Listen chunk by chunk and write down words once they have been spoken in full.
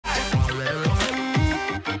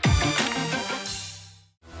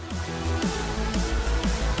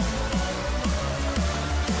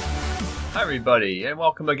Hi everybody, and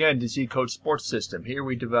welcome again to ZCodeSystem. Here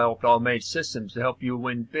we developed automated systems to help you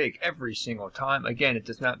win big every single time. Again, it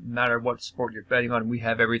does not matter what sport you're betting on, we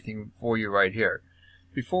have everything for you right here.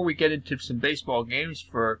 Before we get into some baseball games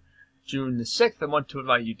for June the 6th, I want to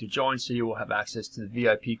invite you to join so you will have access to the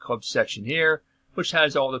VIP Club section here, which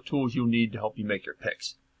has all the tools you'll need to help you make your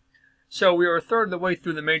picks. So we are a third of the way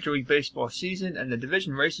through the Major League Baseball season, and the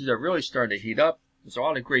division races are really starting to heat up. There's a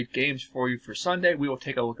lot of great games for you for Sunday. We will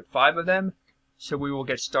take a look at 5 of them. So we will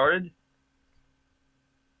get started.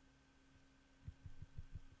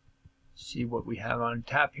 See what we have on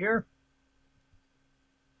tap here.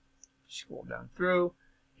 Scroll down through.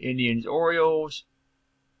 Indians, Orioles.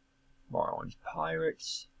 Marlins,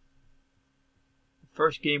 Pirates. The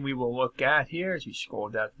first game we will look at here, as we scroll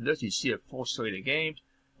down through this, you see a full slate of games.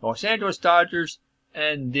 Los Angeles Dodgers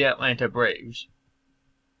and the Atlanta Braves.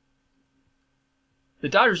 The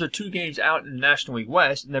Dodgers are 2 games out in the National League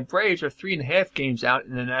West, and the Braves are 3.5 games out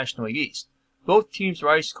in the National League East. Both teams are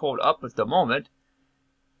ice cold up at the moment.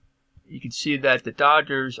 You can see that the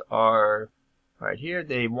Dodgers are right here.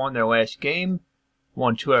 They won their last game,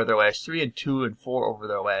 won 2 out of their last 3, and 2 and 4 over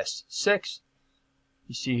their last 6.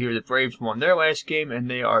 You see here the Braves won their last game, and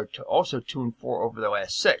they are also 2 and 4 over their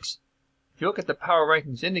last 6. If you look at the power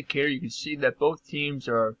rankings indicator, you can see that both teams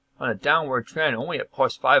are on a downward trend, only at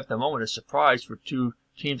 +5 at the moment. A surprise for 2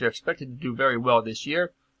 teams that are expected to do very well this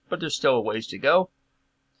year, but there's still a ways to go.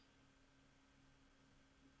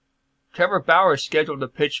 Trevor Bauer is scheduled to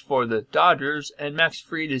pitch for the Dodgers, and Max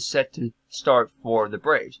Fried is set to start for the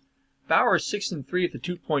Braves. Bauer is 6-3 with a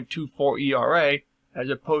 2.24 ERA,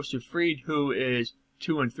 as opposed to Fried, who is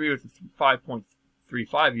 2-3 with a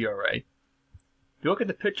 5.35 ERA. If you look at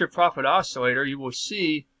the pitcher profit oscillator, you will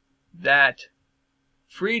see that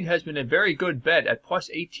Fried has been a very good bet at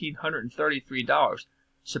 +$1,833.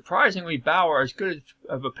 Surprisingly, Bauer, as good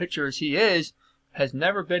of a pitcher as he is, has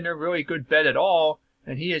never been a really good bet at all,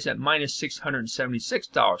 and he is at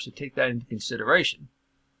 -$676, so take that into consideration.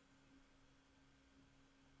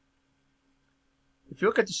 If you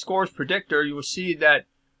look at the scores predictor, you will see that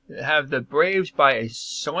they have the Braves by a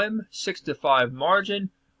slim 6-5 margin,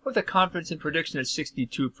 with a confidence in prediction at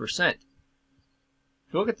 62%.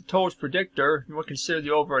 If you look at the totals predictor, and we'll consider the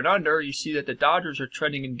over and under, you see that the Dodgers are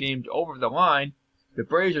trending in games over the line, the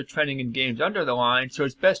Braves are trending in games under the line, so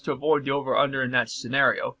it's best to avoid the over-under in that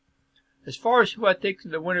scenario. As far as who I think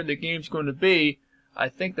the winner of the game is going to be, I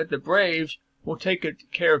think that the Braves will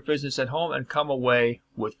take care of business at home and come away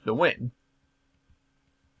with the win.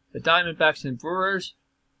 The Diamondbacks and Brewers,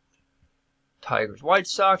 Tigers, White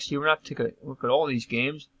Sox, you will not take a look at all these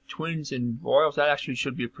games. Twins and Royals, that actually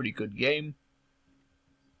should be a pretty good game.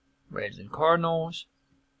 Reds and Cardinals.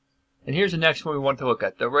 And here's the next one we want to look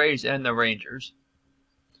at, the Rays and the Rangers.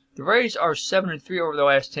 The Rays are 7-3 over the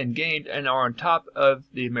last 10 games and are on top of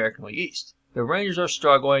the American League East. The Rangers are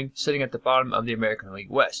struggling, sitting at the bottom of the American League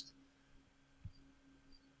West.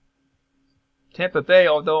 Tampa Bay,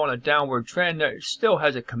 although on a downward trend, still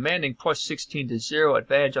has a commanding +16-0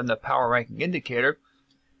 advantage on the power ranking indicator.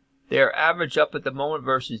 They are average up at the moment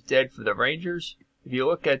versus dead for the Rangers. If you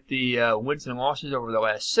look at the wins and losses over the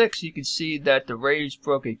last 6, you can see that the Rays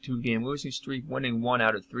broke a 2-game losing streak, winning 1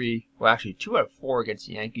 out of 3. Well, actually 2 out of 4 against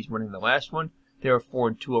the Yankees, winning the last one. They are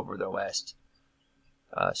 4-2 over their last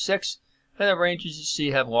 6. And the Rangers, you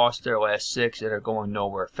see, have lost their last 6 and are going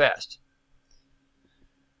nowhere fast.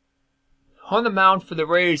 On the mound for the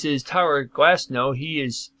Rays is Tyler Glasnow. He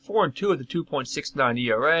is 4-2 with a 2.69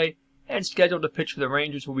 ERA. And scheduled to pitch for the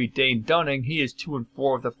Rangers will be Dane Dunning. He is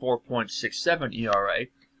 2-4 with a 4.67 ERA. If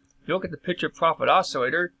you look at the pitcher profit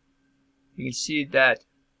oscillator, you can see that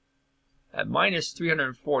at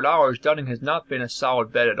 -$304, Dunning has not been a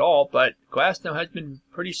solid bet at all, but Glasnow has been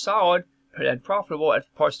pretty solid and profitable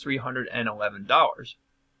at +$311.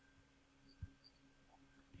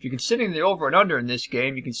 If you're considering the over and under in this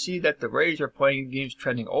game, you can see that the Rays are playing in games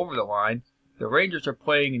trending over the line. The Rangers are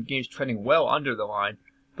playing in games trending well under the line.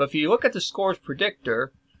 But if you look at the scores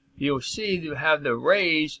predictor, you'll see you have the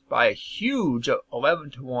Rays by a huge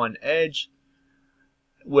 11-1 edge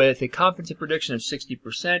with a confidence in prediction of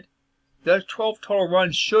 60%. The 12 total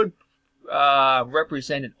runs should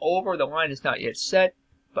represent an over. The line is not yet set,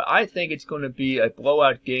 but I think it's going to be a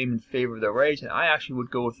blowout game in favor of the Rays, and I actually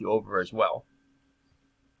would go with the over as well.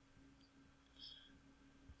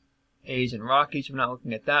 A's and Rockies, we're not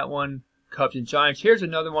looking at that one. Cubs and Giants. Here's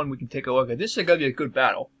another one we can take a look at. This is going to be a good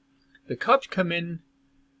battle. The Cubs come in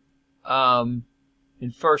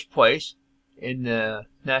first place in the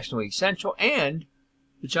National League Central, and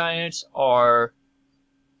the Giants are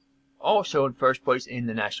also in first place in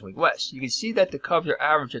the National League West. You can see that the Cubs are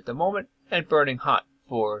average at the moment and burning hot.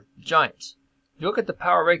 for the Giants. If you look at the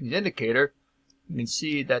power rankings indicator, you can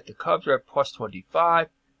see that the Cubs are at plus 25,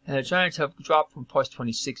 and the Giants have dropped from plus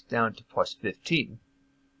 26 down to plus 15.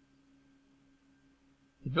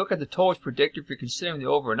 If you look at the totals predictor, if you're considering the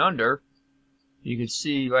over and under, you can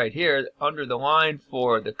see right here, under the line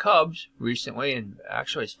for the Cubs recently, and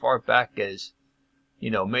actually as far back as,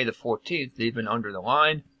 May the 14th, they've been under the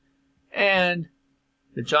line. And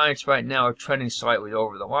the Giants right now are trending slightly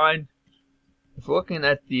over the line. If we're looking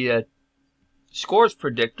at the scores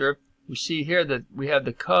predictor, we see here that we have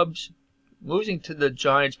the Cubs losing to the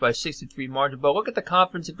Giants by 63 margin. But look at the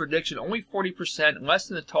confidence in prediction, only 40%, less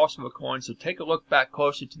than the toss of a coin. So take a look back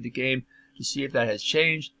closer to the game to see if that has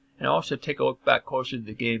changed. And also take a look back closer to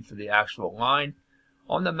the game for the actual line.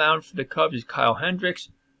 On the mound for the Cubs is Kyle Hendricks.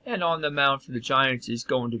 And on the mound for the Giants is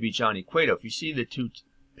going to be Johnny Cueto. If you see the two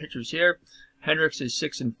pitchers here, Hendricks is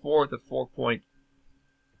 6-4 with a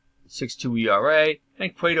 4.62 ERA.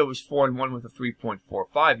 And Cueto is 4-1 with a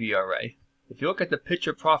 3.45 ERA. If you look at the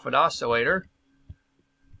pitcher profit oscillator,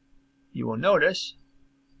 you will notice,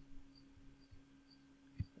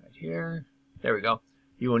 right here, there we go.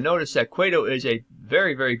 You will notice that Cueto is a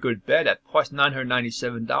very, very good bet at plus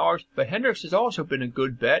 $997, but Hendricks has also been a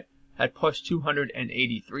good bet at plus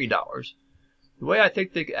 $283. The way I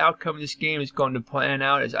think the outcome of this game is going to plan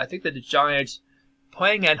out is I think that the Giants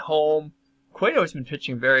playing at home, Cueto has been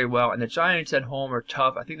pitching very well, and the Giants at home are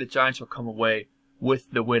tough. I think the Giants will come away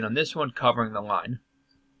with the win on this one, covering the line.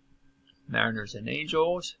 Mariners and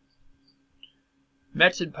Angels.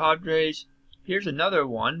 Mets and Padres. Here's another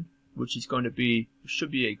one, which is going to be,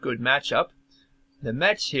 should be a good matchup. The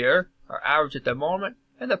Mets here are average at the moment,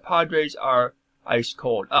 and the Padres are ice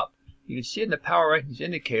cold up. You can see in the power rankings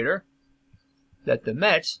indicator that the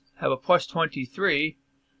Mets have a plus 23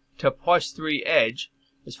 to plus 3 edge.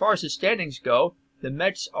 As far as the standings go, the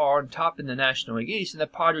Mets are on top in the National League East, and the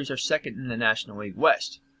Padres are second in the National League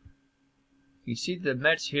West. You see the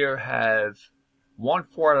Mets here have won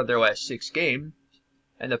 4 out of their last 6 games,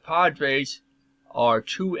 and the Padres are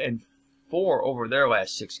 2-4 over their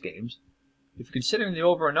last 6 games. If you're considering the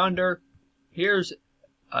over and under, here's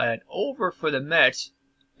an over for the Mets.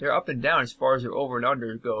 They're up and down as far as their over and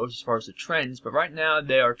under goes, as far as the trends, but right now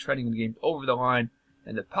they are trending the games over the line.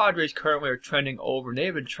 And the Padres currently are trending over. And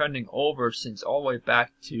they've been trending over since all the way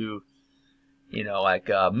back to,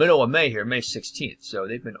 middle of May here, May 16th. So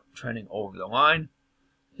they've been trending over the line.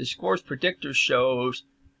 The scores predictor shows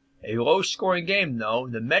a low-scoring game, though.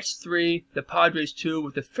 The Mets 3, the Padres 2,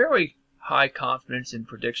 with a fairly high confidence in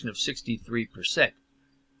prediction of 63%.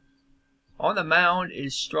 On the mound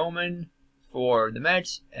is Stroman for the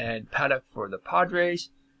Mets and Paddock for the Padres.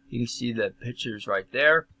 You can see the pitchers right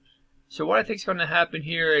there. So what I think is going to happen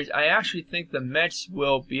here is I actually think the Mets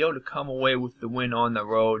will be able to come away with the win on the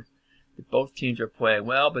road. Both teams are playing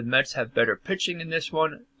well, but the Mets have better pitching in this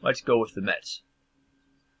one. Let's go with the Mets.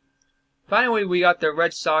 Finally, we got the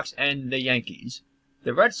Red Sox and the Yankees.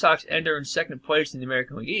 The Red Sox enter in second place in the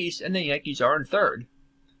American League East, and the Yankees are in third.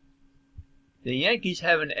 The Yankees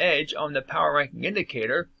have an edge on the power ranking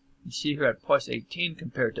indicator. You see here at plus 18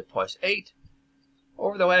 compared to plus 8.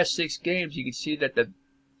 Over the last 6 games, you can see that the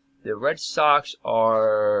Red Sox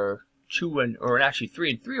are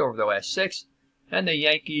 3-3 over the last 6, and the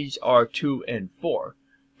Yankees are 2-4.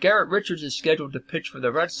 Garrett Richards is scheduled to pitch for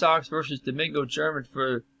the Red Sox versus Domingo German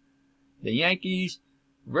for the Yankees.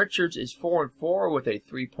 Richards is 4-4 with a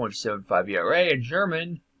 3.75 ERA, and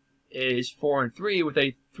German is 4-3 with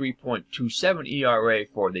a 3.27 ERA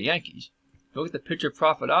for the Yankees. Look at the pitcher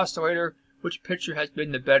profit oscillator. Which pitcher has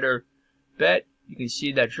been the better bet? You can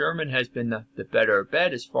see that German has been the better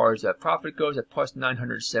bet as far as profit goes at plus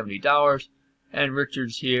 $970. And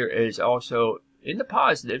Richards here is also in the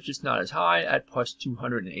positive, just not as high, at plus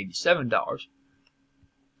 $287.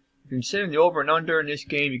 Considering the over and under in this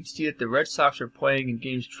game, you can see that the Red Sox are playing in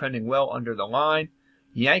games trending well under the line.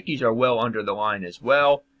 The Yankees are well under the line as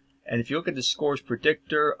well. And if you look at the scores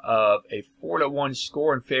predictor of a 4-1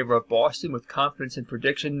 score in favor of Boston with confidence in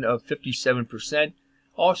prediction of 57%,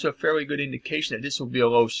 also a fairly good indication that this will be a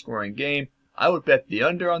low-scoring game. I would bet the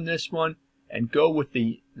under on this one and go with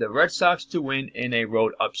the Red Sox to win in a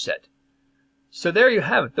road upset. So there you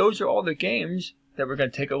have it. Those are all the games that we're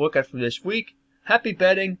going to take a look at for this week. Happy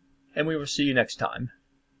betting, and we will see you next time.